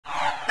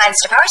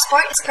Monster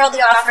PowerSport is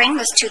proudly offering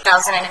this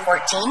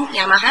 2014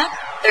 Yamaha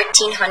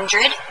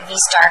 1300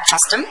 V-Star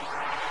Custom.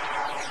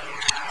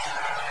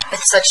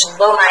 With such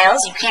low miles,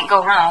 you can't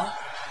go wrong.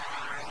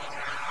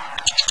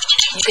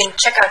 You can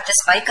check out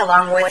this bike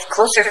along with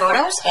closer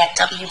photos at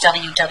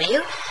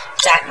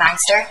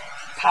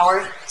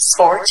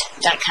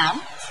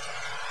www.monsterpowersport.com.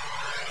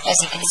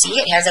 As you can see,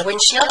 it has a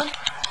windshield,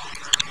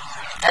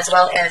 as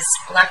well as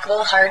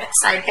lockable hard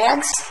side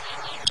bags.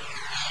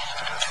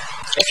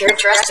 If you're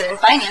interested in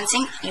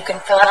financing, you can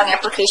fill out an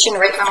application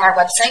right from our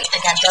website,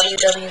 again,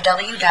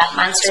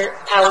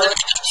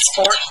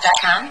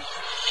 www.monsterpowersport.com.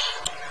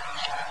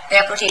 The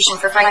application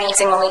for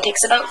financing only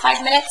takes about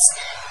 5 minutes.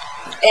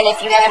 And if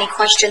you have any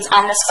questions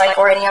on this bike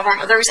or any of our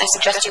others, I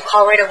suggest you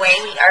call right away.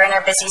 We are in our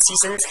busy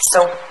seasons,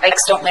 so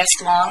bikes don't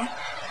last long.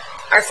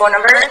 Our phone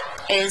number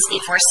is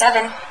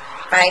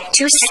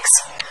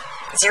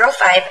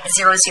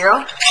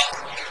 847-526-0500.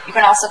 You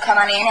can also come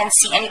on in and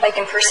see any bike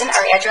in person.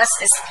 Our address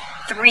is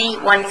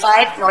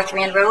 315 North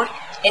Rand Road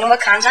in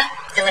Wakanda,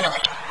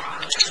 Illinois.